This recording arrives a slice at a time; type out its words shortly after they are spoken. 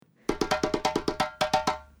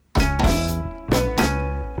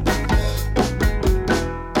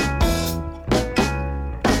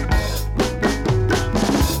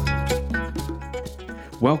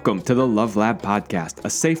Welcome to the Love Lab Podcast, a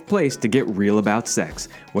safe place to get real about sex.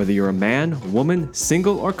 Whether you're a man, woman,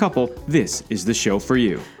 single, or couple, this is the show for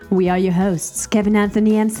you. We are your hosts, Kevin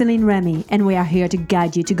Anthony and Celine Remy, and we are here to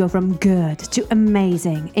guide you to go from good to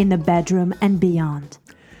amazing in the bedroom and beyond.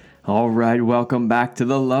 All right, welcome back to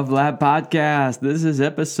the Love Lab Podcast. This is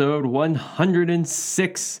episode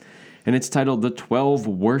 106, and it's titled The 12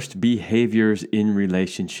 Worst Behaviors in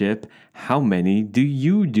Relationship. How many do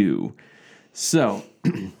you do? So,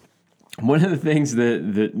 one of the things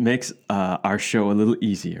that makes our show a little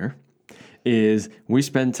easier is we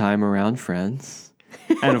spend time around friends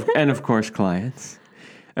and of course clients,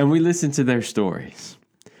 and we listen to their stories,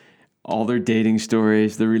 all their dating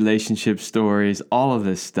stories, their relationship stories, all of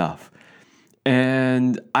this stuff.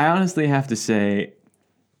 And I honestly have to say,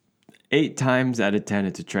 8 times out of 10,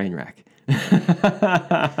 it's a train wreck.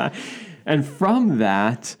 And from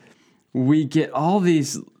that, we get all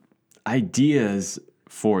these ideas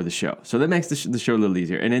for the show. So that makes the show a little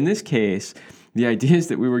easier. And in this case, the ideas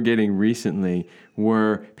that we were getting recently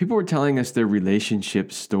were people were telling us their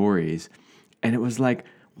relationship stories. And it was like,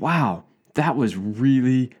 wow, that was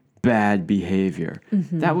really bad behavior.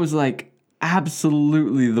 Mm-hmm. That was like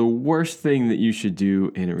absolutely the worst thing that you should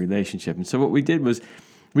do in a relationship. And so what we did was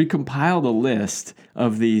we compiled a list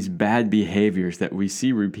of these bad behaviors that we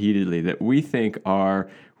see repeatedly that we think are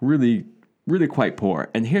really quite poor.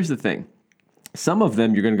 And here's the thing. Some of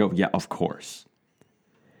them you're going to go, yeah, of course.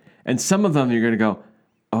 And some of them you're going to go,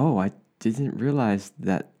 oh, I didn't realize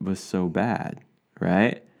that was so bad,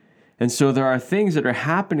 right? And so there are things that are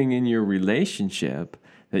happening in your relationship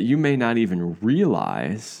that you may not even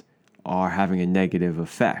realize are having a negative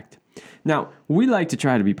effect. Now, we like to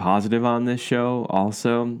try to be positive on this show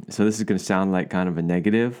also. So this is going to sound like kind of a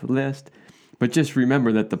negative list. But just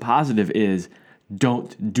remember that the positive is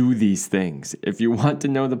don't do these things. If you want to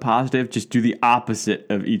know the positive, just do the opposite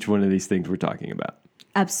of each one of these things we're talking about.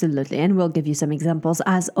 Absolutely, and we'll give you some examples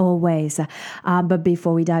as always. But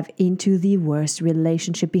before we dive into the worst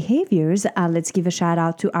relationship behaviors, let's give a shout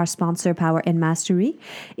out to our sponsor, Power and Mastery.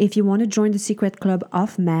 If you want to join the secret club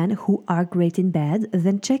of men who are great in bed,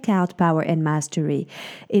 then check out Power and Mastery.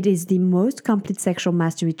 It is the most complete sexual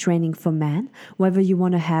mastery training for men. Whether you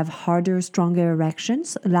want to have harder, stronger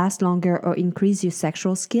erections, last longer, or increase your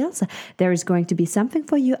sexual skills, there is going to be something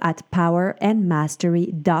for you at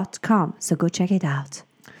powerandmastery.com. So go check it out.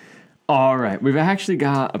 All right, we've actually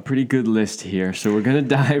got a pretty good list here, so we're going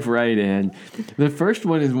to dive right in. The first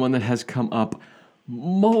one is one that has come up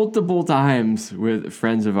multiple times with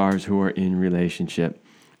friends of ours who are in relationship,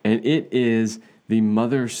 and it is the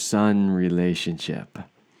mother-son relationship.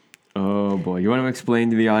 Oh boy, you want to explain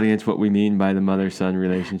to the audience what we mean by the mother-son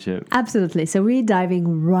relationship? Absolutely. So we're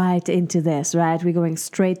diving right into this, right? We're going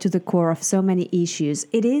straight to the core of so many issues.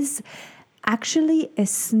 It is actually a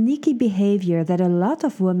sneaky behavior that a lot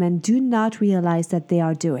of women do not realize that they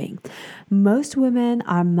are doing. Most women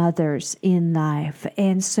are mothers in life.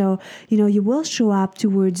 And so, you will show up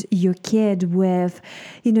towards your kid with,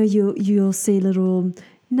 you'll say little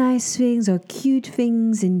nice things or cute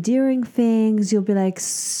things, endearing things. You'll be like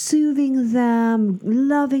soothing them,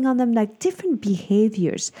 loving on them, like different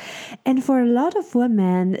behaviors. And for a lot of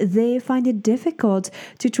women, they find it difficult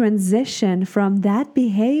to transition from that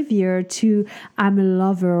behavior to I'm a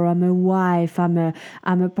lover, I'm a wife, I'm a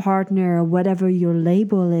partner, whatever your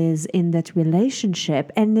label is in that relationship.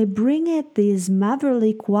 And they bring these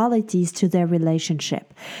motherly qualities to their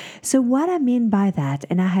relationship. So what I mean by that,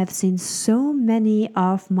 and I have seen so many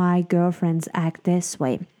of my girlfriends act this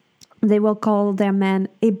way. They will call their man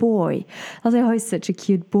a boy. Oh, they're always such a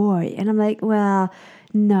cute boy. And I'm like, well,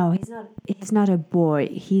 no, he's not a boy.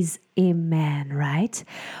 He's a man, right?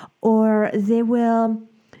 Or they will...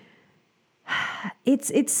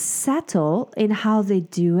 It's subtle in how they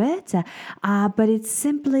do it, but it's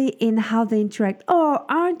simply in how they interact. Oh,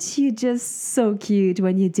 aren't you just so cute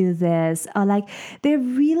when you do this? Or like they're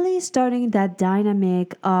really starting that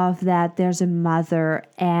dynamic of that there's a mother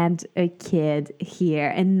and a kid here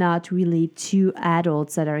and not really two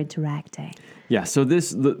adults that are interacting. Yeah, so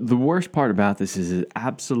the worst part about this is it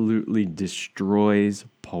absolutely destroys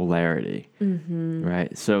polarity,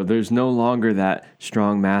 right? So there's no longer that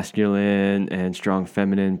strong masculine and strong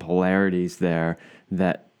feminine polarities there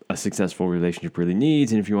that a successful relationship really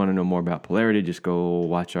needs. And if you want to know more about polarity, just go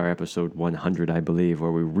watch our episode 100, I believe,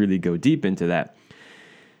 where we really go deep into that.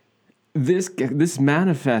 This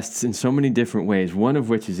manifests in so many different ways, one of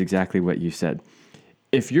which is exactly what you said.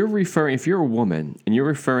 If you're a woman and you're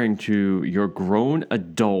referring to your grown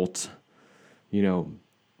adult,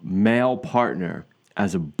 male partner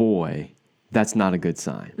as a boy, that's not a good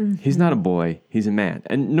sign. He's not a boy, he's a man.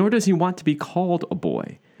 And nor does he want to be called a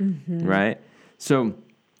boy, right? So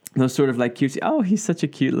those sort of like cutesy, oh, he's such a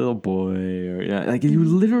cute little boy. Or like you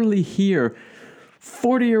literally hear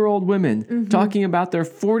 40-year-old women talking about their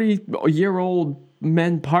 40-year-old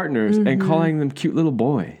men partners and calling them cute little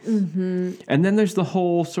boys. And then there's the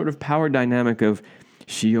whole sort of power dynamic of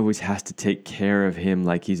she always has to take care of him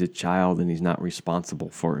like he's a child and he's not responsible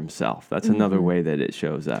for himself. That's another way that it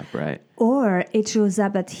shows up, right? Or it shows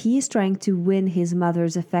up that he's trying to win his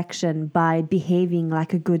mother's affection by behaving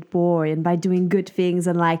like a good boy and by doing good things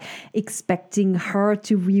and like expecting her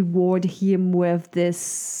to reward him with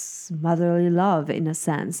this motherly love in a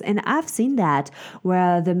sense. And I've seen that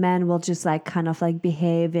where the man will just like kind of like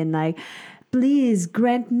behave in like, please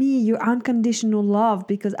grant me your unconditional love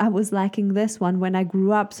because I was lacking this one when I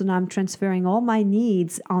grew up. So now I'm transferring all my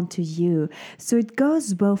needs onto you. So it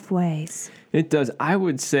goes both ways. It does. I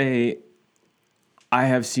would say I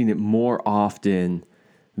have seen it more often,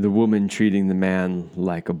 the woman treating the man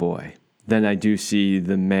like a boy, than I do see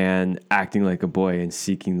the man acting like a boy and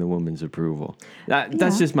seeking the woman's approval.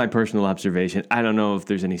 That's just my personal observation. I don't know if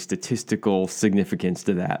there's any statistical significance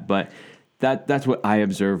to that, but that's what I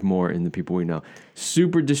observe more in the people we know.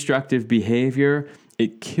 Super destructive behavior,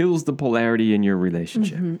 it kills the polarity in your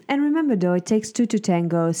relationship. And remember, though, it takes two to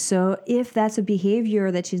tango. So if that's a behavior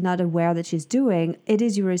that she's not aware that she's doing, it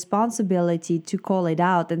is your responsibility to call it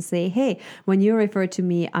out and say, hey, when you refer to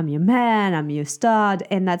me, I'm your man, I'm your stud.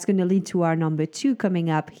 And that's going to lead to our number 2 coming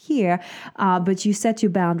up here. But you set your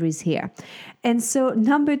boundaries here. And so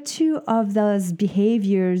number 2 of those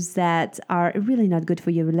behaviors that are really not good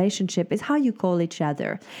for your relationship is how you call each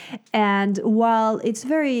other. And while it's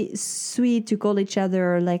very sweet to call each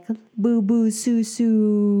other like boo boo, sue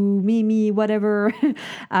sue, mimi, whatever,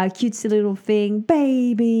 cutesy little thing,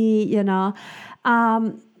 baby,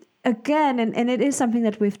 again, and it is something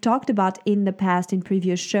that we've talked about in the past in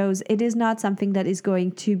previous shows, it is not something that is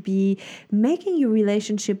going to be making your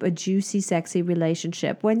relationship a juicy, sexy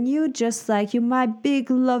relationship. When you just like, you're my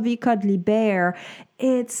big, lovey, cuddly bear,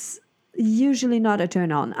 it's usually not a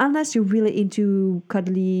turn on unless you're really into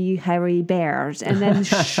cuddly, hairy bears. And then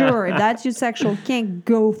sure, that's your sexual kink,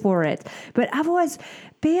 go for it. But otherwise,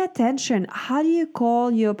 pay attention. How do you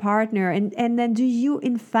call your partner? And then do you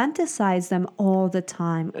infantilize them all the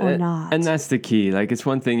time or not? And that's the key. Like, it's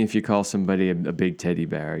one thing if you call somebody a big teddy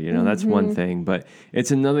bear, that's one thing. But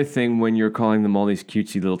it's another thing when you're calling them all these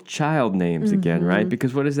cutesy little child names again, right?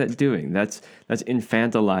 Because what is that doing? That's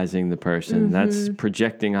infantilizing the person. That's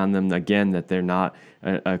projecting on them, again, that they're not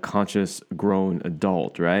a conscious, grown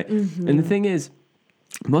adult, right? And the thing is,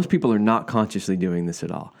 most people are not consciously doing this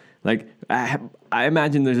at all. Like, I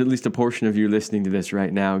imagine there's at least a portion of you listening to this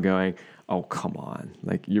right now going, oh, come on.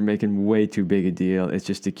 Like, you're making way too big a deal. It's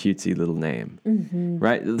just a cutesy little name,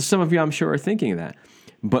 right? Some of you, I'm sure, are thinking that.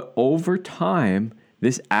 But over time,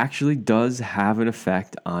 this actually does have an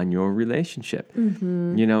effect on your relationship.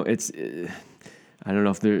 It's, I don't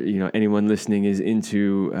know if there, anyone listening is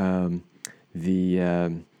into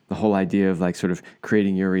the whole idea of like sort of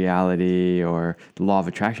creating your reality or the law of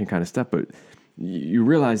attraction kind of stuff, but you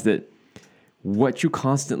realize that what you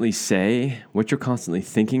constantly say, what you're constantly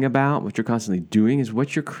thinking about, what you're constantly doing is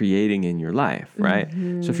what you're creating in your life, right?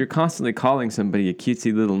 So if you're constantly calling somebody a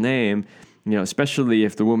cutesy little name, especially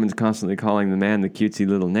if the woman's constantly calling the man the cutesy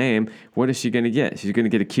little name, what is she going to get? She's going to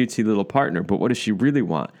get a cutesy little partner. But what does she really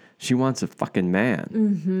want? She wants a fucking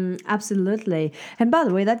man. Absolutely. And by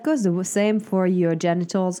the way, that goes the same for your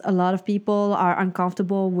genitals. A lot of people are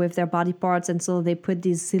uncomfortable with their body parts, and so they put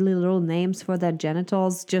these silly little names for their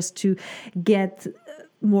genitals just to get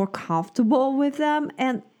more comfortable with them.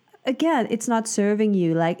 And again, it's not serving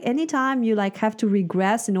you. Like, anytime you like have to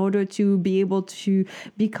regress in order to be able to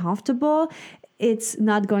be comfortable, it's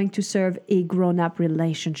not going to serve a grown-up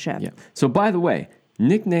relationship. Yeah. So by the way,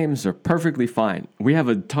 nicknames are perfectly fine. We have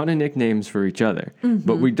a ton of nicknames for each other,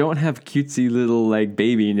 but we don't have cutesy little like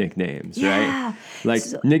baby nicknames, right? Like,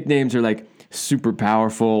 nicknames are like super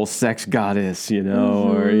powerful sex goddess,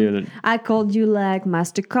 or I called you like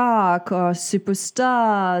Master Cock or Super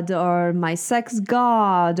Stud or my sex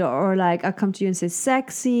god, or like I come to you and say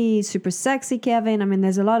sexy, super sexy Kevin. I mean,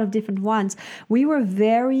 there's a lot of different ones. We were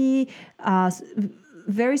very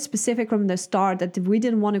specific from the start that we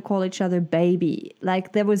didn't want to call each other baby.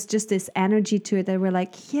 Like, there was just this energy to it that we're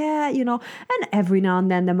like, and every now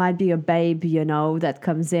and then there might be a babe, that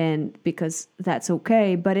comes in because that's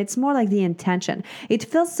okay. But it's more like the intention. It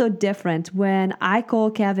feels so different when I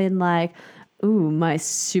call Kevin like, ooh, my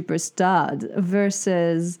super stud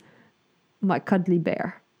versus my cuddly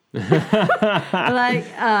bear. Like,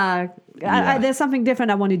 Yeah. There's something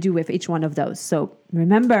different I want to do with each one of those. So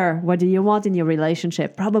remember, what do you want in your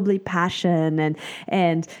relationship? Probably passion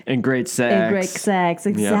and great sex. and great sex.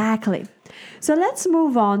 Exactly. So let's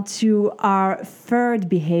move on to our third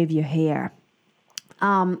behavior here.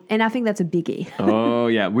 And I think that's a biggie. Oh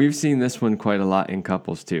yeah, we've seen this one quite a lot in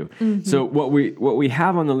couples too. So what we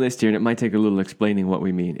have on the list here, and it might take a little explaining what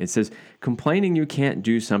we mean. It says complaining you can't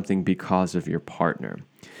do something because of your partner.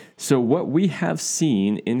 So what we have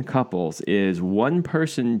seen in couples is one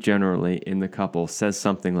person generally in the couple says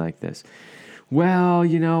something like this. Well,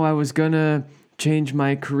 I was gonna change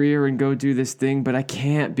my career and go do this thing, but I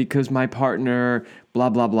can't because my partner blah,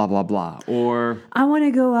 blah, blah, blah, blah. Or I want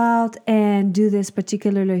to go out and do this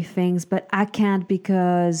particular things, but I can't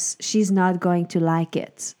because she's not going to like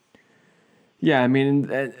it. Yeah, I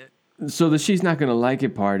mean, so the she's not going to like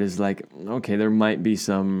it part is like, okay, there might be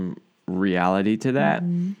some reality to that.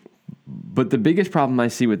 But the biggest problem I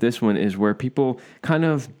see with this one is where people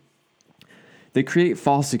they create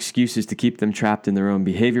false excuses to keep them trapped in their own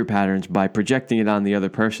behavior patterns by projecting it on the other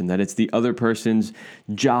person, that it's the other person's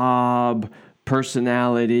job,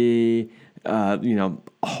 personality,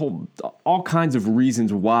 all kinds of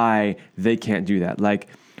reasons why they can't do that. Like,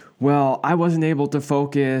 well, I wasn't able to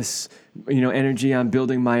focus, energy on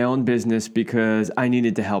building my own business because I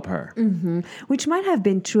needed to help her. Which might have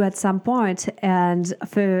been true at some point. And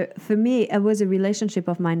for me, it was a relationship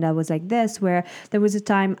of mine that was like this, where there was a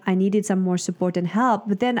time I needed some more support and help.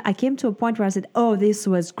 But then I came to a point where I said, oh, this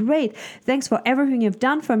was great. Thanks for everything you've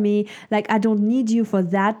done for me. Like, I don't need you for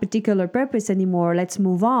that particular purpose anymore. Let's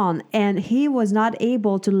move on. And he was not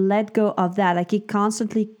able to let go of that. Like, he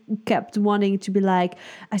constantly kept wanting to be like,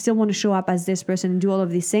 I still want to show up as this person and do all of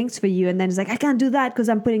these things for you. And then it's like, I can't do that because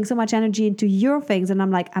I'm putting so much energy into your things. And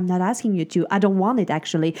I'm like, I'm not asking you to. I don't want it,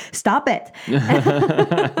 actually. Stop it.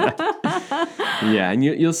 Yeah, and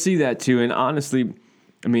you'll see that too. And honestly,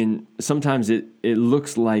 I mean, sometimes it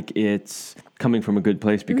looks like it's coming from a good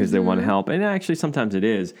place because they want to help. And actually, sometimes it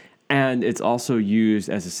is. And it's also used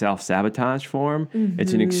as a self-sabotage form.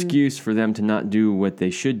 It's an excuse for them to not do what they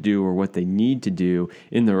should do or what they need to do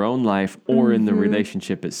in their own life or in the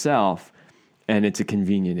relationship itself. And it's a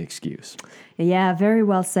convenient excuse. Yeah, very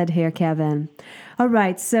well said here, Kevin. All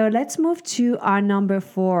right, so let's move to our number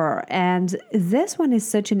 4. And this one is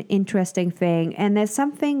such an interesting thing. And there's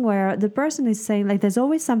something where the person is saying, like, there's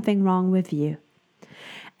always something wrong with you.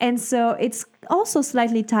 And so it's also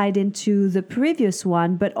slightly tied into the previous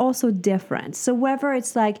one, but also different. So whether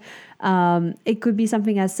it's like, it could be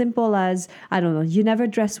something as simple as, I don't know, you never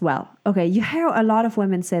dress well. Okay, you hear a lot of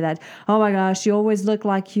women say that, oh my gosh, you always look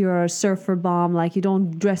like you're a surfer bum, like you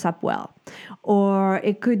don't dress up well. Or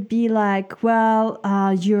it could be like, well,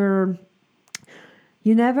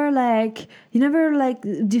 you never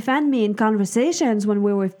defend me in conversations when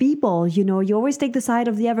we're with people, you always take the side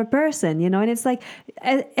of the other person, and it's like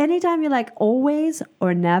anytime you're like always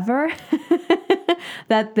or never,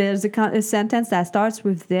 that there's a sentence that starts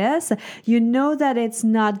with this, that it's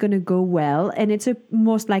not going to go well and it's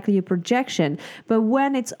most likely a projection. But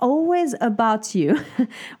when it's always about you,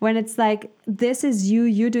 when it's like, this is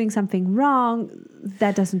you're doing something wrong,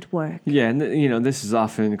 that doesn't work. Yeah, and this is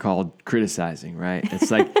often called criticizing, right?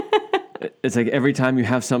 It's like every time you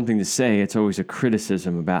have something to say, it's always a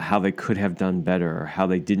criticism about how they could have done better or how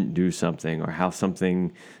they didn't do something or how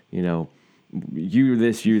something, you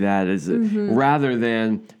this, you that is rather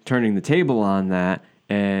than turning the table on that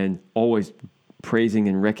and always praising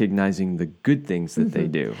and recognizing the good things that they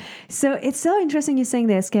do. So it's so interesting you saying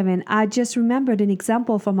this, Kevin. I just remembered an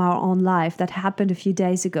example from our own life that happened a few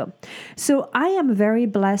days ago. So I am a very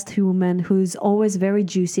blessed woman who's always very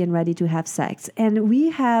juicy and ready to have sex. And we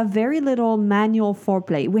have very little manual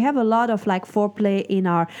foreplay. We have a lot of like foreplay in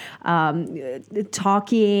our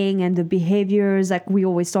talking and the behaviors. Like we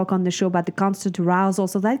always talk on the show about the constant arousal.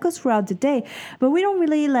 So that goes throughout the day. But we don't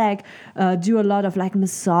really do a lot of like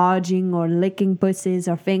massaging or licking pussies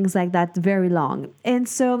or things like that very long. And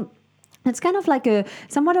so it's kind of like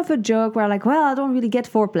somewhat of a joke where like, well, I don't really get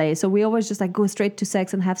foreplay. So we always just like go straight to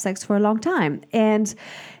sex and have sex for a long time. And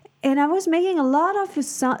I was making a lot of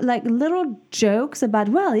like little jokes about,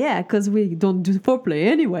 well, yeah, because we don't do foreplay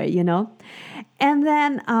anyway, And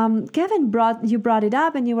then Kevin brought it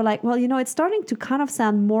up and you were like, well, it's starting to kind of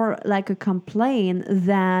sound more like a complaint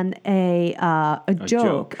than a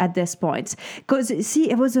joke at this point. Because, see,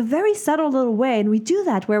 it was a very subtle little way. And we do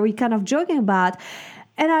that where we kind of joking about.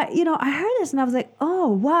 And I heard this and I was like, oh, oh,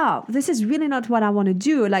 wow, this is really not what I want to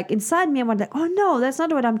do. Like inside me, I was like, oh no, that's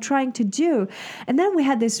not what I'm trying to do. And then we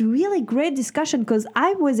had this really great discussion because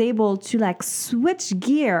I was able to like switch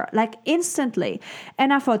gear like instantly.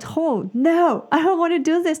 And I thought, oh no, I don't want to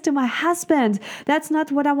do this to my husband. That's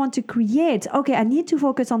not what I want to create. Okay, I need to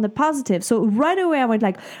focus on the positive. So right away I went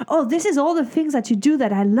like, oh, this is all the things that you do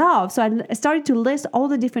that I love. So I started to list all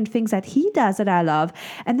the different things that he does that I love.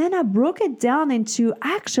 And then I broke it down into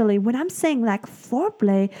actually when I'm saying like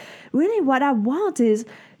foreplay, really what I want is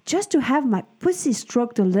just to have my pussy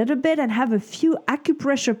stroked a little bit and have a few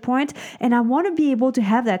acupressure points. And I want to be able to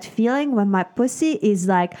have that feeling when my pussy is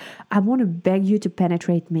like, I want to beg you to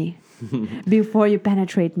penetrate me before you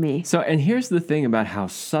penetrate me. So, and here's the thing about how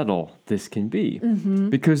subtle this can be.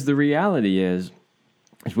 Because the reality is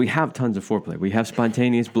we have tons of foreplay. We have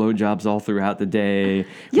spontaneous blowjobs all throughout the day.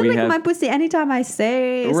 You we lick have, my pussy anytime I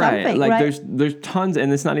say something, like right? there's tons,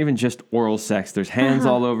 and it's not even just oral sex. There's hands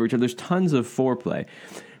all over each other. There's tons of foreplay.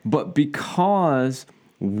 But because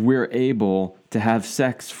we're able to have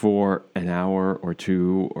sex for an hour or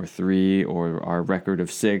 2 or 3 or our record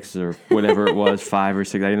of 6 or whatever it was, 5 or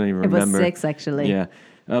 6, I don't even remember. It was 6 actually. Yeah.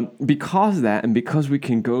 Because of that, and because we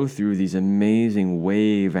can go through these amazing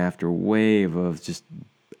wave after wave of just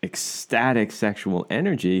ecstatic sexual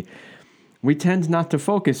energy, we tend not to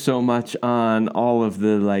focus so much on all of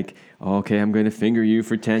the like, oh, okay, I'm going to finger you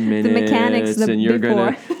for 10 minutes. The mechanics and you're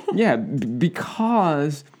before. Yeah,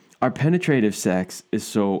 because our penetrative sex is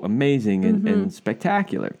so amazing and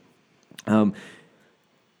spectacular.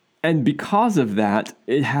 And because of that,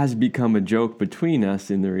 it has become a joke between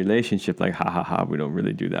us in the relationship, like, ha, ha, ha, we don't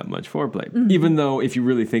really do that much foreplay. Even though, if you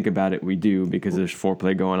really think about it, we do, because there's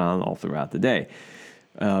foreplay going on all throughout the day.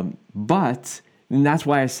 But and that's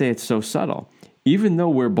why I say it's so subtle. Even though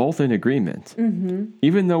we're both in agreement,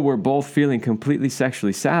 even though we're both feeling completely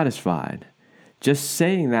sexually satisfied, just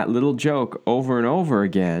saying that little joke over and over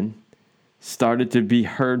again started to be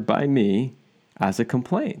heard by me as a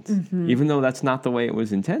complaint, even though that's not the way it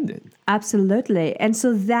was intended. Absolutely. And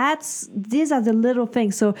so these are the little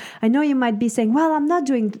things. So I know you might be saying, well, I'm not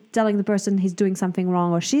telling the person he's doing something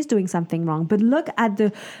wrong or she's doing something wrong, but look at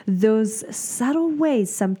those subtle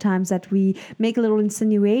ways sometimes that we make little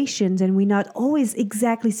insinuations and we're not always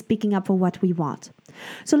exactly speaking up for what we want.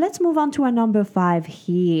 So let's move on to our number 5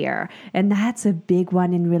 here. And that's a big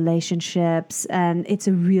one in relationships. And it's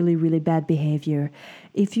a really, really bad behavior.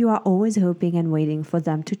 If you are always hoping and waiting for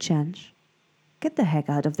them to change, get the heck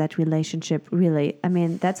out of that relationship, really. I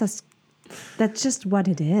mean, that's just what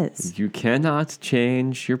it is. You cannot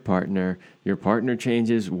change your partner. Your partner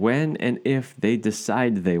changes when and if they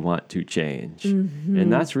decide they want to change.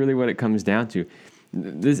 And that's really what it comes down to.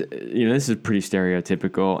 This is pretty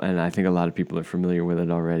stereotypical, and I think a lot of people are familiar with it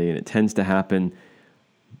already, and it tends to happen.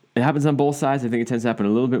 It happens on both sides. I think it tends to happen a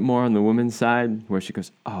little bit more on the woman's side, where she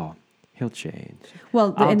goes, oh, he'll change.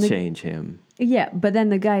 Well, I'll change him. Yeah, but then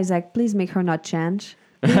the guy is like, please make her not change.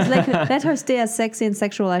 Please let her stay as sexy and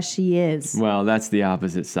sexual as she is. Well, that's the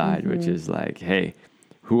opposite side, which is like, hey,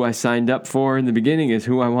 who I signed up for in the beginning is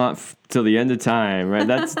who I want till the end of time, right?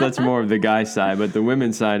 That's more of the guy side, but the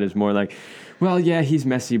women's side is more like, well, yeah, he's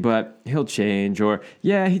messy, but he'll change. Or,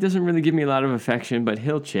 yeah, he doesn't really give me a lot of affection, but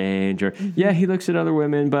he'll change. Or, yeah, he looks at other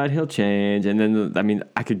women, but he'll change. And then,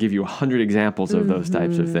 I could give you 100 examples of those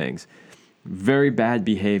types of things. Very bad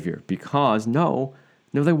behavior because, no,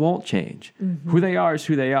 they won't change. Who they are is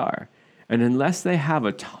who they are. And unless they have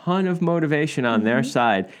a ton of motivation on their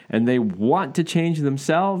side and they want to change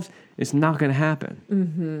themselves, it's not going to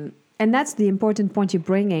happen. And that's the important point you're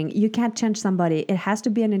bringing. You can't change somebody. It has to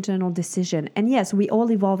be an internal decision. And yes, we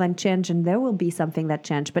all evolve and change, and there will be something that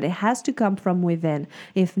changes, but it has to come from within.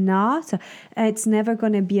 If not, it's never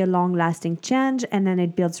going to be a long-lasting change, and then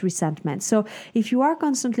it builds resentment. So if you are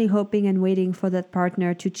constantly hoping and waiting for that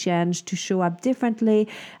partner to change, to show up differently,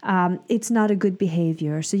 it's not a good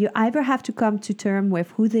behavior. So you either have to come to terms with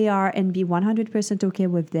who they are and be 100% okay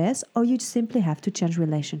with this, or you simply have to change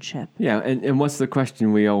relationship. Yeah, and what's the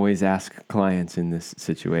question we always ask clients in this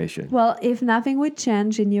situation? Well, if nothing would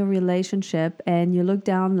change in your relationship and you look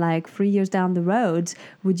down like 3 years down the road,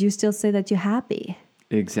 would you still say that you're happy?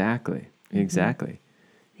 Exactly.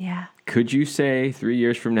 Yeah. Could you say 3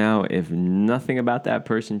 years from now, if nothing about that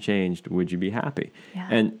person changed, would you be happy? Yeah.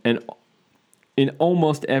 And in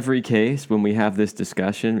almost every case, when we have this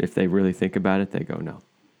discussion, if they really think about it, they go, no.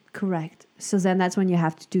 Correct. So then that's when you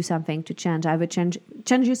have to do something to change. Either change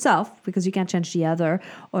yourself, because you can't change the other,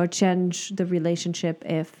 or change the relationship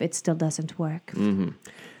if it still doesn't work.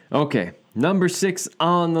 Okay, number 6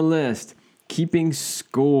 on the list, keeping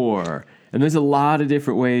score. And there's a lot of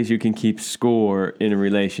different ways you can keep score in a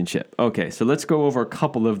relationship. Okay, so let's go over a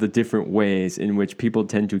couple of the different ways in which people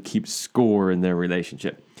tend to keep score in their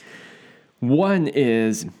relationship. One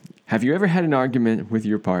is, have you ever had an argument with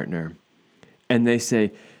your partner and they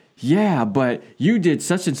say, yeah, but you did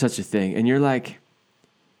such and such a thing. And you're like,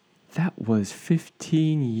 that was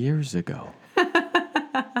 15 years ago.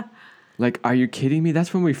 Like, are you kidding me?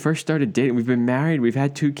 That's when we first started dating. We've been married. We've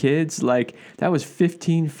had 2 kids. Like, that was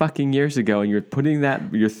 15 fucking years ago. And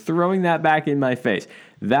you're throwing that back in my face.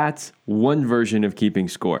 That's one version of keeping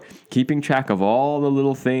score. Keeping track of all the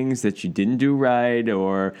little things that you didn't do right,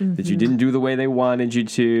 or that you didn't do the way they wanted you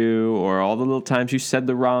to, or all the little times you said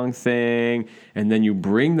the wrong thing. And then you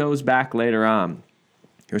bring those back later on.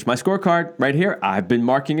 Here's my scorecard right here. I've been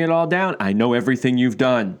marking it all down. I know everything you've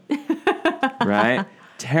done. Right?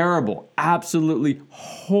 Terrible, absolutely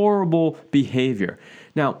horrible behavior.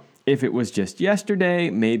 Now, if it was just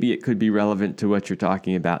yesterday, maybe it could be relevant to what you're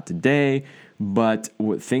talking about today. But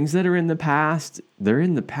things that are in the past, they're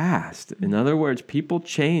in the past. In other words, people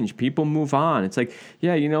change, people move on. It's like,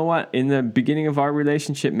 yeah, you know what? In the beginning of our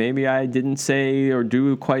relationship, maybe I didn't say or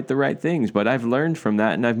do quite the right things, but I've learned from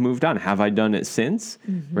that and I've moved on. Have I done it since?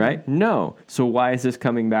 Right? No. So why is this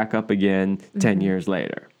coming back up again 10 years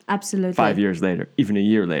later? Absolutely. 5 years later, even a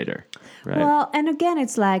year later, right? Well, and again,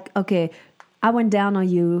 it's like, okay, I went down on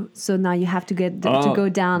you, so now you have to to go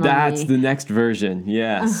down on me. That's the next version,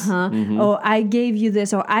 yes. Or I gave you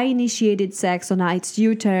this, or I initiated sex, so now it's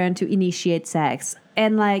your turn to initiate sex.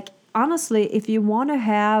 And like, honestly, if you want to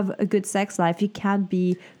have a good sex life, you can't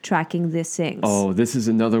be tracking these things. Oh, this is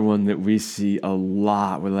another one that we see a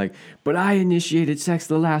lot. We're like, but I initiated sex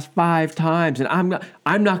the last 5 times, and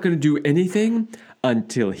I'm not going to do anything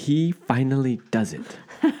until he finally does it.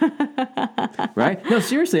 Right? No,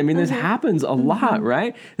 seriously. I mean, this happens a lot,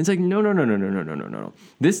 right? It's like, no.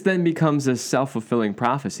 This then becomes a self-fulfilling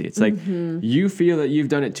prophecy. It's like, you feel that you've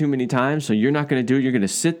done it too many times, so you're not going to do it. You're going to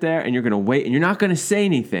sit there and you're going to wait, and you're not going to say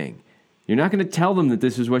anything. You're not going to tell them that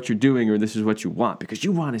this is what you're doing or this is what you want, because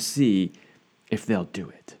you want to see if they'll do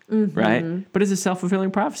it, right? But it's a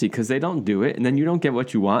self-fulfilling prophecy because they don't do it, and then you don't get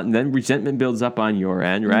what you want, and then resentment builds up on your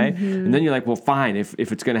end, right? And then you're like, well, fine, if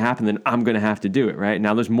it's going to happen, then I'm going to have to do it, right?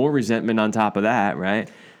 Now there's more resentment on top of that, right?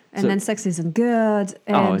 And then sex isn't good.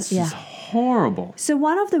 And, it's just horrible. So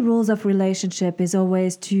one of the rules of relationship is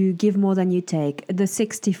always to give more than you take. The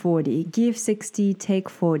 60-40. Give 60, take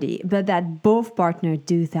 40. But that both partners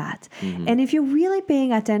do that. And if you're really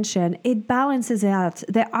paying attention, it balances out.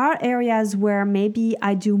 There are areas where maybe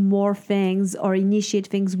I do more things or initiate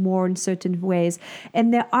things more in certain ways.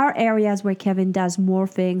 And there are areas where Kevin does more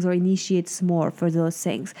things or initiates more for those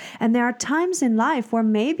things. And there are times in life where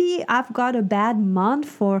maybe I've got a bad month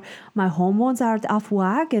for my hormones are off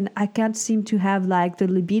whack and I can't seem to have like the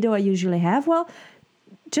libido I usually have. Well,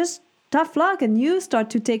 just tough luck, and you start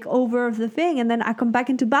to take over the thing, and then I come back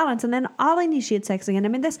into balance, and then I'll initiate sex again. I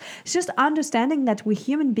mean, this is just understanding that we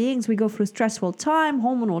human beings, we go through stressful time,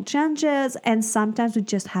 hormonal changes, and sometimes we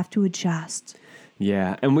just have to adjust.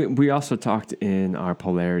 Yeah, and we also talked in our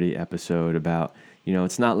polarity episode about,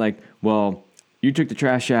 it's not like, well, you took the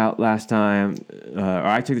trash out last time, or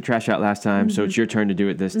I took the trash out last time, so it's your turn to do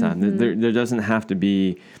it this time. There doesn't have to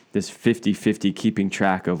be this 50-50 keeping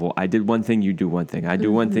track of, well, I did one thing, you do one thing. I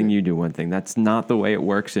do one thing, you do one thing. That's not the way it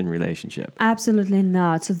works in relationship. Absolutely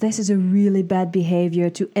not. So this is a really bad behavior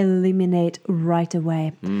to eliminate right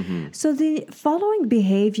away. So the following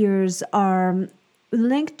behaviors are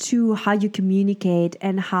linked to how you communicate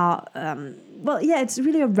and how... it's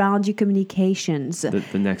really around your communications.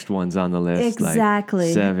 The next one's on the list. Exactly.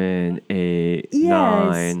 Like 7, 8,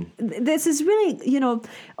 yes. 9. This is really,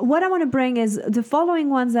 what I want to bring is the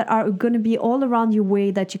following ones that are going to be all around your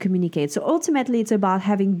way that you communicate. So ultimately, it's about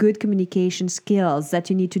having good communication skills that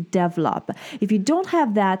you need to develop. If you don't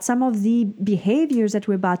have that, some of the behaviors that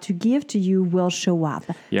we're about to give to you will show up.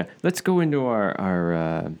 Yeah. Let's go into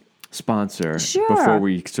our sponsor Sure. before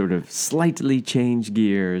we sort of slightly change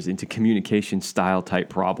gears into communication style type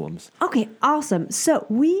problems. Okay, awesome. So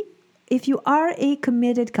if you are a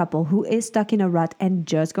committed couple who is stuck in a rut and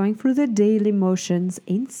just going through the daily motions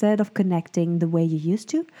instead of connecting the way you used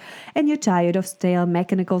to, and you're tired of stale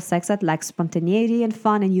mechanical sex that lacks spontaneity and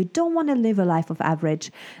fun, and you don't want to live a life of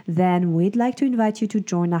average, then we'd like to invite you to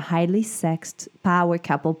join a highly sexed Power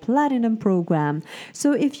Couple Platinum program.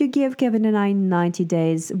 So if you give Kevin and I 90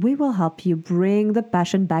 days, we will help you bring the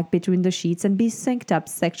passion back between the sheets and be synced up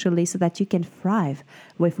sexually so that you can thrive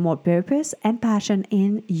with more purpose and passion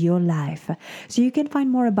in your life. So you can find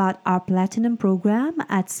more about our Platinum program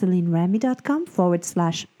at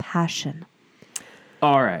CelineRemy.com/passion.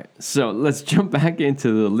 All right, so let's jump back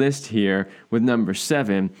into the list here with number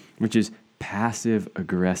 7, which is passive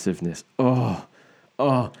aggressiveness. Oh,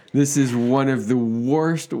 this is one of the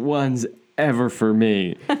worst ones ever for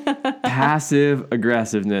me. Passive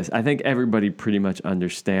aggressiveness. I think everybody pretty much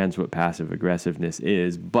understands what passive aggressiveness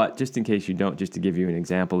is, but just in case you don't, just to give you an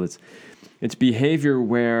example, it's behavior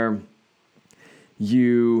where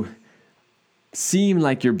you seem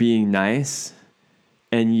like you're being nice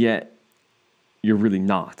and yet you're really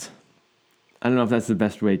not. I don't know if that's the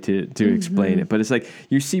best way to explain it, but it's like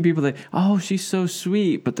you see people that, oh, she's so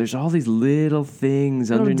sweet, but there's all these little things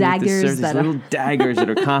underneath the surface, these little daggers that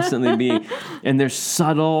are constantly being, and they're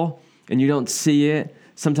subtle and you don't see it.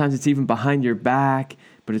 Sometimes it's even behind your back,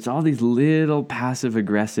 but it's all these little passive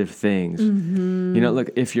aggressive things. You know,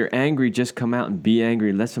 look, if you're angry, just come out and be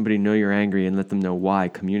angry. Let somebody know you're angry and let them know why.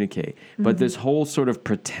 Communicate. But this whole sort of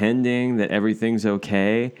pretending that everything's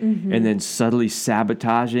okay and then subtly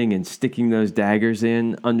sabotaging and sticking those daggers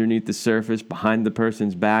in underneath the surface behind the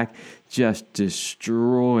person's back just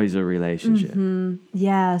destroys a relationship.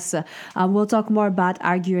 Yes, we'll talk more about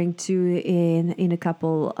arguing too in a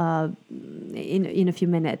couple in a few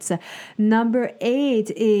minutes. Number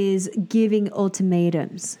 8 is giving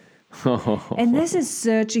ultimatums. And this is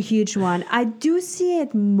such a huge one. I do see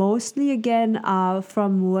it mostly again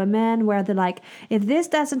from women where they're like, if this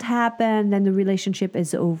doesn't happen, then the relationship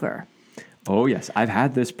is over. Oh, yes. I've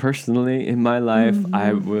had this personally in my life.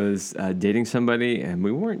 I was dating somebody, and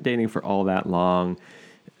we weren't dating for all that long,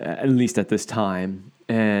 at least at this time.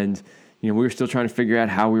 And, you know, we were still trying to figure out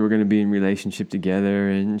how we were going to be in relationship together.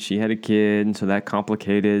 And she had a kid, and so that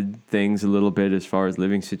complicated things a little bit as far as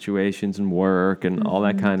living situations and work and all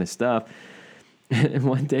that kind of stuff. And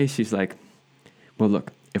one day she's like, well,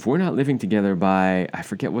 look, if we're not living together by, I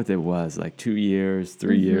forget what it was, like 2 years,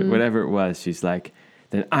 3 years, whatever it was, she's like,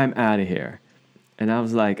 then I'm out of here. And I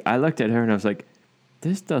was like, I looked at her and I was like,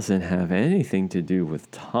 this doesn't have anything to do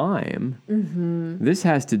with time. This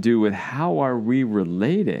has to do with how are we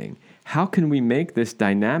relating? How can we make this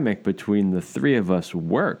dynamic between the three of us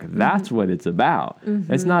work? That's what it's about.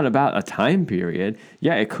 It's not about a time period.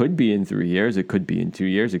 Yeah, it could be in 3 years. It could be in 2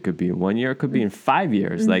 years. It could be in 1 year. It could be in 5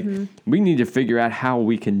 years. Like, we need to figure out how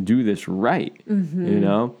we can do this right, you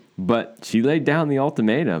know? But she laid down the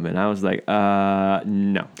ultimatum, and I was like,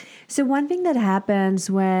 no. So one thing that happens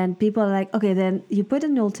when people are like, okay, then you put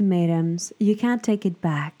in ultimatums, you can't take it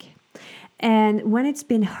back. And when it's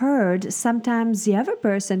been heard, sometimes the other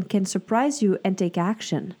person can surprise you and take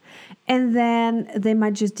action. And then they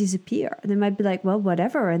might just disappear. They might be like, well,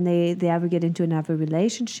 whatever. And they ever get into another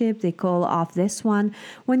relationship. They call off this one.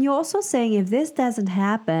 When you're also saying, if this doesn't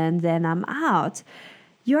happen, then I'm out.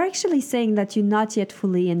 You're actually saying that you're not yet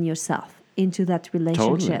fully in yourself into that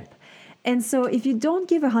relationship. Totally. And so if you don't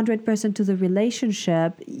give 100% to the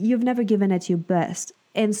relationship, you've never given it your best.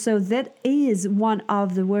 And so that is one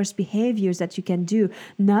of the worst behaviors that you can do.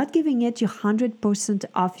 Not giving it your 100%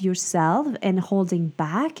 of yourself and holding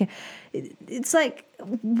back. It's like,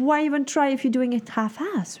 why even try if you're doing it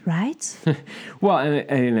half-ass, right? Well,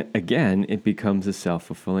 and again, it becomes a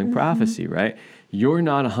self-fulfilling prophecy, right? You're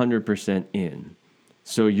not 100% in.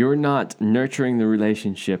 So you're not nurturing the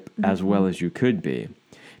relationship as well as you could be.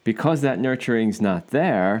 Because that nurturing's not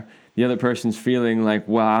there, the other person's feeling like,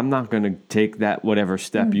 well, I'm not going to take that whatever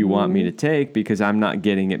step you want me to take because I'm not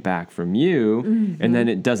getting it back from you. And then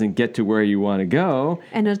it doesn't get to where you want to go.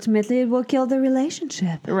 And ultimately it will kill the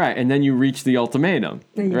relationship. Right. And then you reach the ultimatum,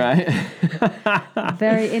 right?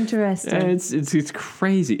 Very interesting. And it's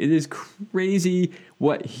crazy. It is crazy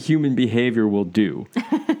what human behavior will do.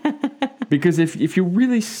 Because if you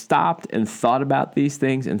really stopped and thought about these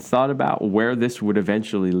things and thought about where this would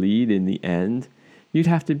eventually lead in the end, you'd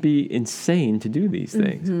have to be insane to do these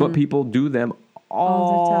things. But people do them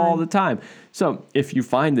all the time. So if you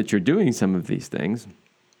find that you're doing some of these things,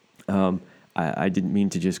 I didn't mean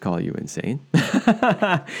to just call you insane.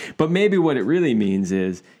 But maybe what it really means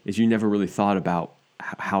is you never really thought about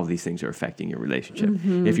how these things are affecting your relationship.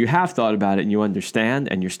 If you have thought about it and you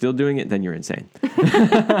understand and you're still doing it, then you're insane.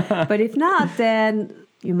 But if not, then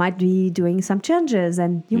you might be doing some changes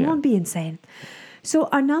and you won't be insane. So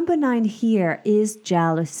our number 9 here is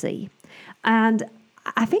jealousy. And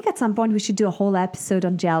I think at some point we should do a whole episode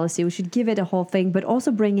on jealousy. We should give it a whole thing, but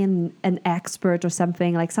also bring in an expert or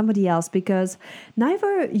something, like somebody else, because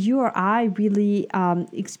neither you or I really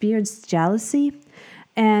experienced jealousy.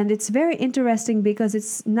 And it's very interesting because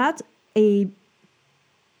it's not a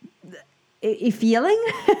feeling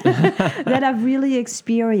that I've really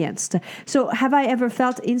experienced. So have I ever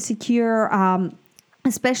felt insecure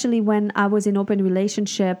especially when I was in open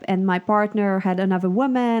relationship and my partner had another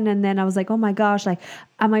woman, and then I was like, oh my gosh, like,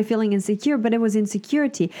 am I feeling insecure? But it was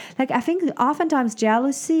insecurity. Like, I think oftentimes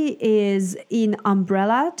jealousy is in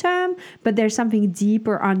umbrella term, but there's something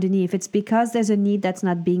deeper underneath. It's because there's a need that's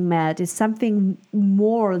not being met. It's something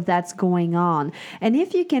more that's going on. And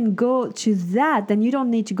if you can go to that, then you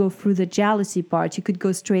don't need to go through the jealousy part. You could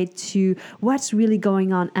go straight to what's really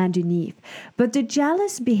going on underneath. But the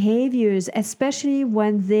jealous behaviors, especially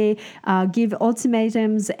when they give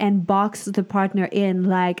ultimatums and box the partner in,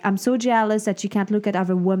 like, I'm so jealous that you can't look at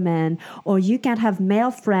other women, or you can't have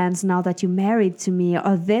male friends now that you're married to me,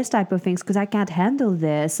 or this type of things because I can't handle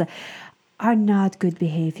this, are not good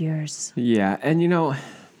behaviors. Yeah. And,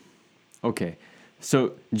 okay.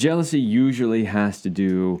 So jealousy usually has to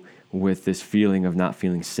do with this feeling of not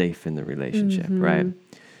feeling safe in the relationship, right?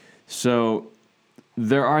 So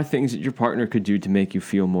there are things that your partner could do to make you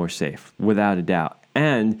feel more safe, without a doubt.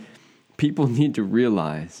 And people need to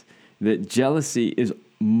realize that jealousy is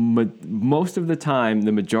most of the time,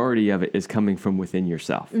 the majority of it is coming from within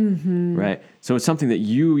yourself, right? So it's something that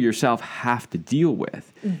you yourself have to deal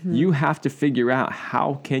with. You have to figure out,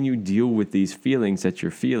 how can you deal with these feelings that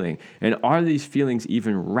you're feeling? And are these feelings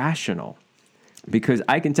even rational? Because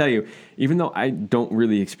I can tell you, even though I don't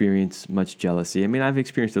really experience much jealousy, I mean, I've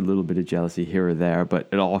experienced a little bit of jealousy here or there, but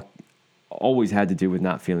it always had to do with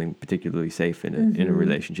not feeling particularly safe in a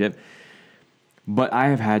relationship. But I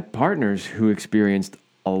have had partners who experienced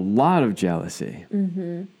a lot of jealousy.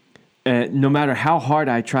 And no matter how hard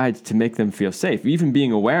I tried to make them feel safe, even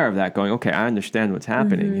being aware of that, going, okay, I understand what's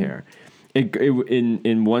happening here.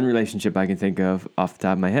 In one relationship I can think of off the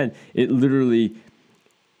top of my head,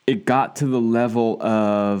 it got to the level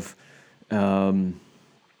of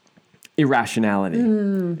irrationality.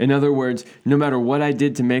 In other words, no matter what I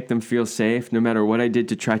did to make them feel safe, no matter what I did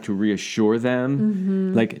to try to reassure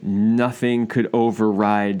them, like, nothing could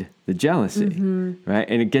override the jealousy, right?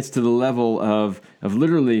 And it gets to the level of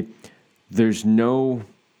literally, there's no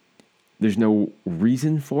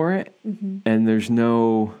reason for it, and there's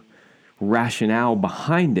no rationale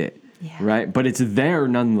behind it. Yeah. Right? But it's there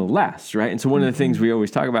nonetheless, right? And so one of the things we always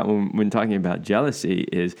talk about when talking about jealousy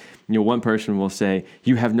is, one person will say,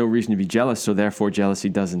 you have no reason to be jealous, so therefore jealousy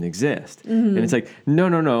doesn't exist. And it's like,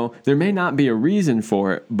 no. There may not be a reason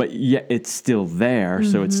for it, but yet it's still there,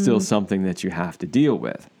 so it's still something that you have to deal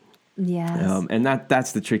with. Yes. And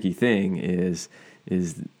that's the tricky thing is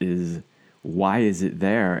why is it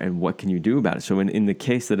there, and what can you do about it? So in the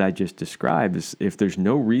case that I just described, is if there's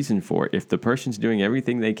no reason for it, if the person's doing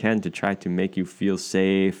everything they can to try to make you feel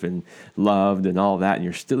safe and loved and all that, and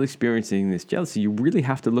you're still experiencing this jealousy, you really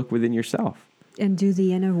have to look within yourself. And do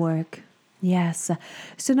the inner work. Yes.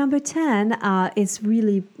 So number 10 is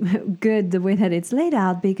really good the way that it's laid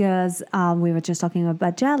out, because we were just talking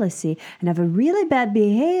about jealousy. And have a really bad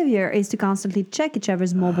behavior is to constantly check each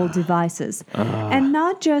other's mobile devices. And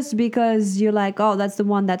not just because you're like, oh, that's the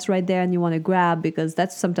one that's right there and you want to grab, because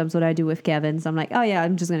that's sometimes what I do with Kevin. So I'm like, oh yeah,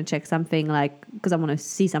 I'm just going to check something, like, because I want to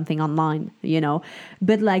see something online,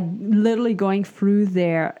 But like literally going through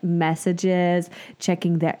their messages,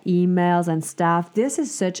 checking their emails and stuff. This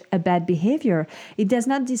is such a bad behavior. It does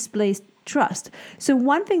not display trust. So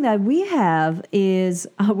one thing that we have is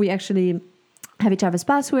we actually have each other's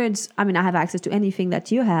passwords. I mean, I have access to anything that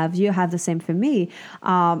you have. You have the same for me.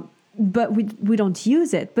 But we don't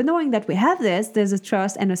use it. But knowing that we have this, there's a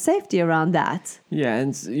trust and a safety around that. Yeah,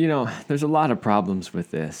 and there's a lot of problems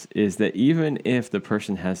with this, is that even if the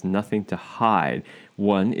person has nothing to hide,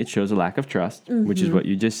 one, it shows a lack of trust, which is what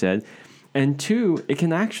you just said. And two, it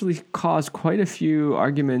can actually cause quite a few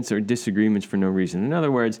arguments or disagreements for no reason. In other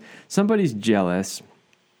words, somebody's jealous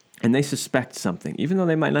and they suspect something, even though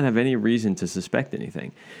they might not have any reason to suspect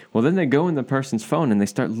anything. Well, then they go in the person's phone and they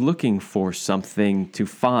start looking for something to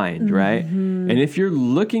find, right? And if you're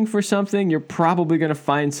looking for something, you're probably going to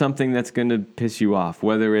find something that's going to piss you off,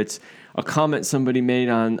 whether it's a comment somebody made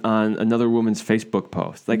on another woman's Facebook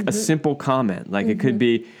post, like a simple comment. Like it could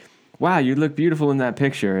be, wow, you look beautiful in that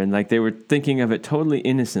picture. And like they were thinking of it totally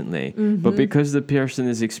innocently. But because the person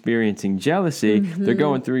is experiencing jealousy, they're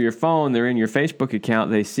going through your phone, they're in your Facebook account,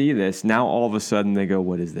 they see this. Now all of a sudden they go,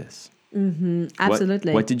 what is this?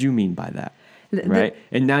 Absolutely. What did you mean by that? Right?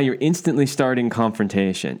 And now you're instantly starting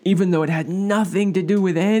confrontation, even though it had nothing to do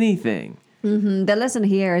with anything. The lesson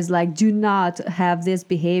here is like, do not have this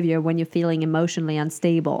behavior when you're feeling emotionally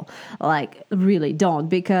unstable. Like, really don't,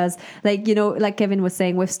 because like, like Kevin was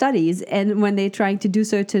saying with studies, and when they're trying to do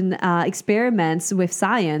certain experiments with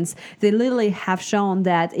science, they literally have shown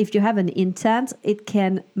that if you have an intent, it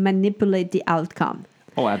can manipulate the outcome.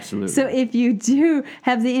 Oh, absolutely. So if you do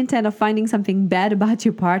have the intent of finding something bad about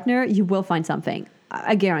your partner, you will find something.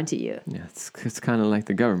 I guarantee you. Yeah, it's kind of like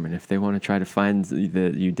the government. If they want to try to find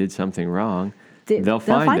that you did something wrong, they'll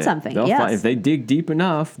find it. Something. If they dig deep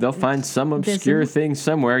enough, they'll find some obscure thing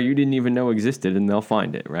somewhere you didn't even know existed, and they'll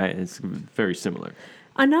find it, right? It's very similar.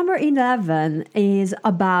 Number 11 is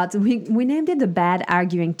about, we named it the bad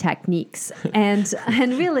arguing techniques. And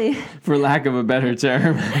really... For lack of a better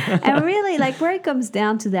term. And really, like, where it comes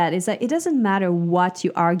down to that is that it doesn't matter what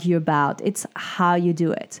you argue about. It's how you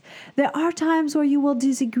do it. There are times where you will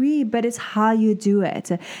disagree, but it's how you do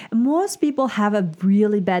it. Most people have a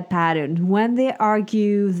really bad pattern. When they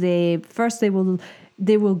argue, they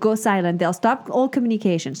will go silent. They'll stop all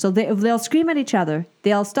communication. So they'll scream at each other.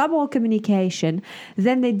 They'll stop all communication.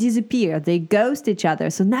 Then they disappear. They ghost each other.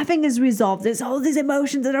 So nothing is resolved. There's all these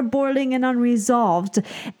emotions that are boiling and unresolved.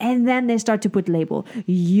 And then they start to put label.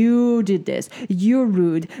 You did this. You're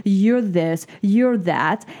rude. You're this. You're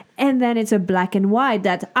that. And then it's a black and white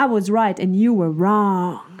that I was right and you were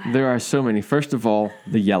wrong. There are so many. First of all,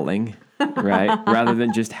 the yelling. Right? Rather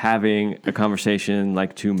than just having a conversation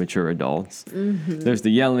like two mature adults. Mm-hmm. There's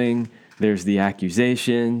the yelling, there's the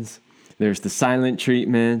accusations, there's the silent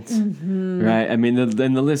treatment, right? I mean,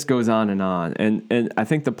 then the list goes on. And I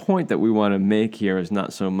think the point that we want to make here is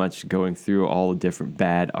not so much going through all the different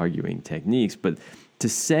bad arguing techniques, but to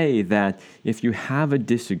say that if you have a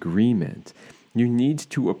disagreement, you need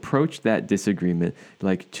to approach that disagreement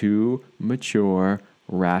like two mature,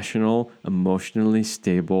 rational, emotionally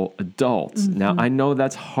stable adults. Mm-hmm. Now, I know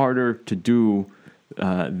that's harder to do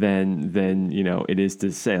than it is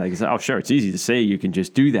to say. Like, oh, sure, it's easy to say you can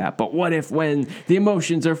just do that. But what if when the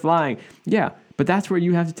emotions are flying? Yeah, but that's where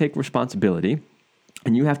you have to take responsibility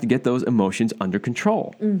and you have to get those emotions under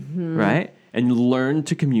control, right? And learn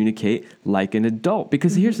to communicate like an adult.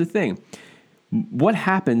 Because here's the thing. What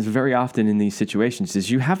happens very often in these situations is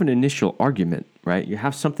you have an initial argument, right? You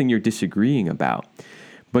have something you're disagreeing about,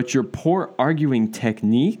 but your poor arguing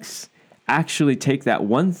techniques actually take that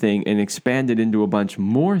one thing and expand it into a bunch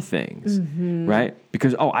more things, right?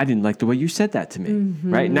 Because, I didn't like the way you said that to me,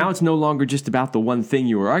 right? Now it's no longer just about the one thing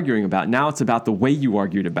you were arguing about. Now it's about the way you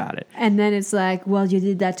argued about it. And then it's like, well, you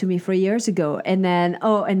did that to me 3 years ago. And then,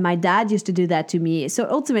 and my dad used to do that to me. So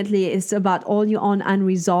ultimately, it's about all your own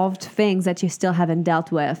unresolved things that you still haven't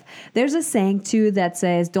dealt with. There's a saying, too, that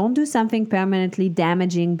says, don't do something permanently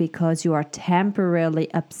damaging because you are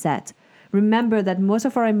temporarily upset. Remember that most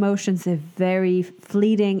of our emotions are very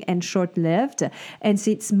fleeting and short-lived. And so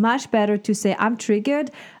it's much better to say, I'm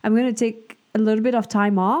triggered. I'm going to take a little bit of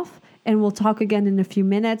time off and we'll talk again in a few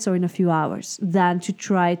minutes or in a few hours than to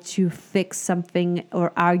try to fix something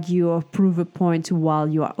or argue or prove a point while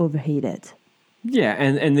you are overheated. Yeah,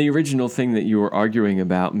 and the original thing that you were arguing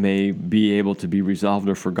about may be able to be resolved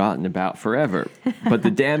or forgotten about forever. But the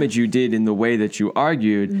damage you did in the way that you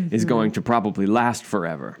argued is going to probably last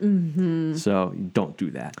forever. So don't do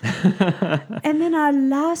that. And then our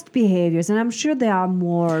last behaviors, and I'm sure there are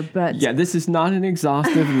more, but... Yeah, this is not an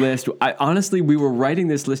exhaustive list. Honestly, we were writing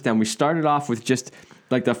this list down. We started off with just...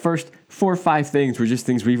 like the first 4 or 5 things were just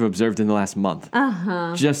things we've observed in the last month.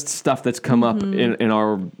 Just stuff that's come up in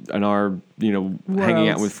our hanging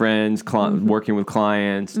out with friends, working with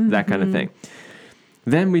clients, that kind of thing.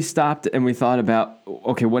 Then we stopped and we thought about,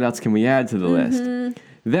 okay, what else can we add to the list?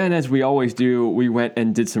 Then, as we always do, we went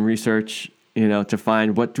and did some research, to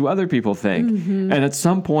find what do other people think. And at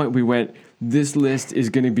some point we went, this list is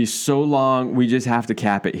going to be so long, we just have to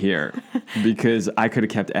cap it here because I could have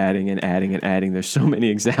kept adding and adding and adding. There's so many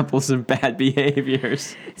examples of bad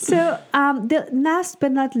behaviors. So the last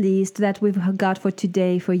but not least that we've got for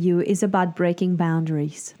today for you is about breaking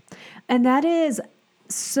boundaries. And that is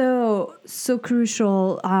so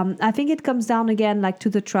crucial. I think it comes down again like to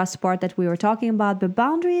the trust part that we were talking about, but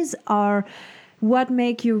boundaries are what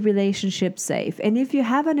make your relationship safe. And if you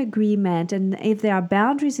have an agreement and if there are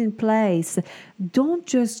boundaries in place, don't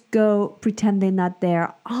just go pretend they're not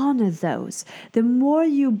there. Honor those. The more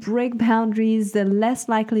you break boundaries, the less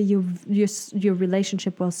likely your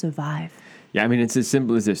relationship will survive. Yeah, I mean, it's as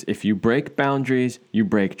simple as this. If you break boundaries, you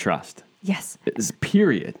break trust. Yes. It's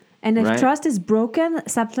period. And if trust is broken,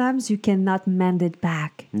 sometimes you cannot mend it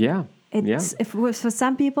back. Yeah. For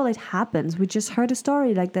some people, it happens. We just heard a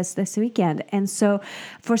story like this weekend. And so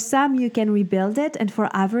for some, you can rebuild it. And for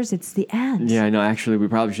others, it's the end. Yeah, I know. Actually, we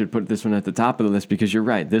probably should put this one at the top of the list because you're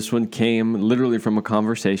right. This one came literally from a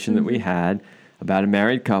conversation that we had about a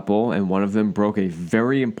married couple, and one of them broke a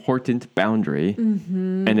very important boundary,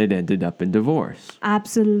 and it ended up in divorce.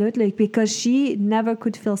 Absolutely, because she never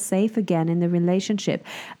could feel safe again in the relationship.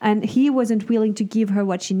 And he wasn't willing to give her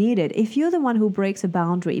what she needed. If you're the one who breaks a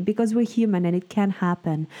boundary, because we're human and it can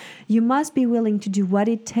happen, you must be willing to do what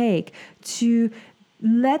it takes to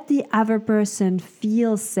let the other person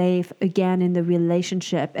feel safe again in the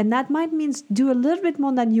relationship. And that might mean do a little bit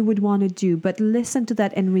more than you would want to do, but listen to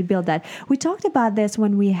that and rebuild that. We talked about this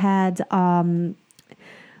when we had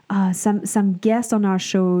some guests on our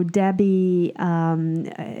show, Debbie,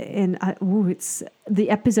 it's the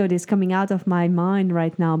episode is coming out of my mind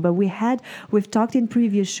right now. But we've talked in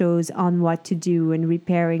previous shows on what to do in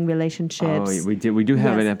repairing relationships. Oh, we did. We do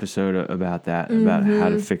have an episode about that, about how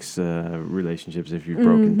to fix relationships if you've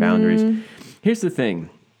broken boundaries. Here's the thing: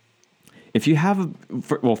 if you have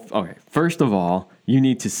first of all, you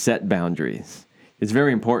need to set boundaries. It's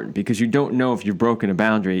very important because you don't know if you've broken a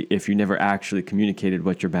boundary if you never actually communicated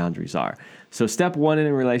what your boundaries are. So step 1 in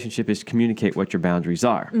a relationship is communicate what your boundaries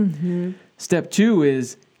are. Step 2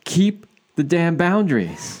 is keep the damn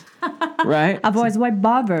boundaries, right? Otherwise, why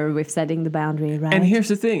bother with setting the boundary, right? And here's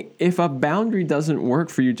the thing. If a boundary doesn't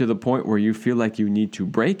work for you to the point where you feel like you need to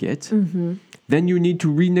break it, then you need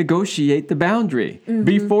to renegotiate the boundary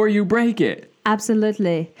before you break it.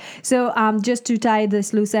 Absolutely. So just to tie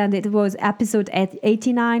this loose end, it was episode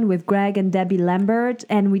 89 with Greg and Debbie Lambert,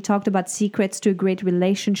 and we talked about secrets to a great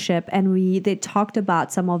relationship, and they talked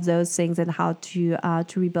about some of those things and how to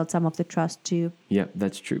rebuild some of the trust too. Yep,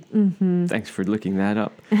 that's true. Thanks for looking that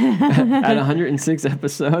up. At 106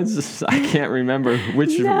 episodes, I can't remember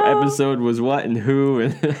which episode was what and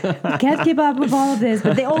who. Can't keep up with all of this,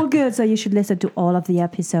 but they're all good, so you should listen to all of the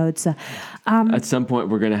episodes. At some point,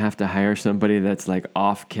 we're going to have to hire somebody that's like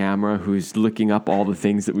off camera who's looking up all the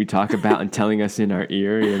things that we talk about and telling us in our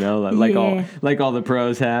ear, like all the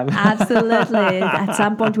pros have. Absolutely. At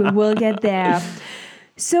some point, we will get there.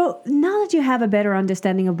 So now that you have a better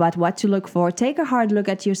understanding about what to look for, take a hard look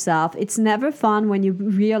at yourself. It's never fun when you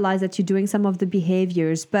realize that you're doing some of the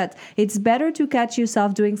behaviors, but it's better to catch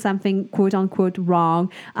yourself doing something quote unquote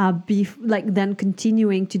wrong, than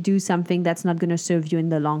continuing to do something that's not going to serve you in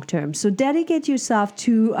the long term. So dedicate yourself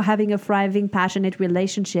to having a thriving, passionate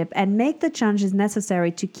relationship and make the changes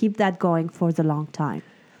necessary to keep that going for the long time.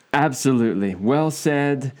 Absolutely. Well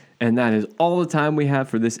said. And that is all the time we have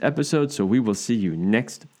for this episode, so we will see you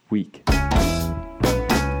next week.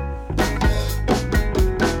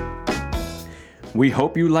 We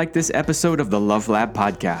hope you liked this episode of the Love Lab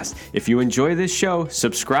podcast. If you enjoy this show,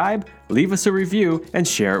 subscribe, leave us a review, and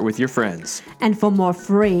share it with your friends. And for more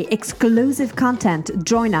free, exclusive content,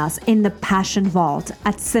 join us in the Passion Vault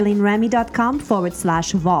at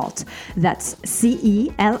CelineRemy.com/vault. That's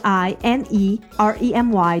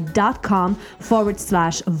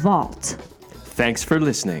CelineRemy.com/vault. Thanks for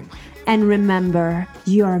listening. And remember,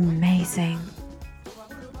 you're amazing.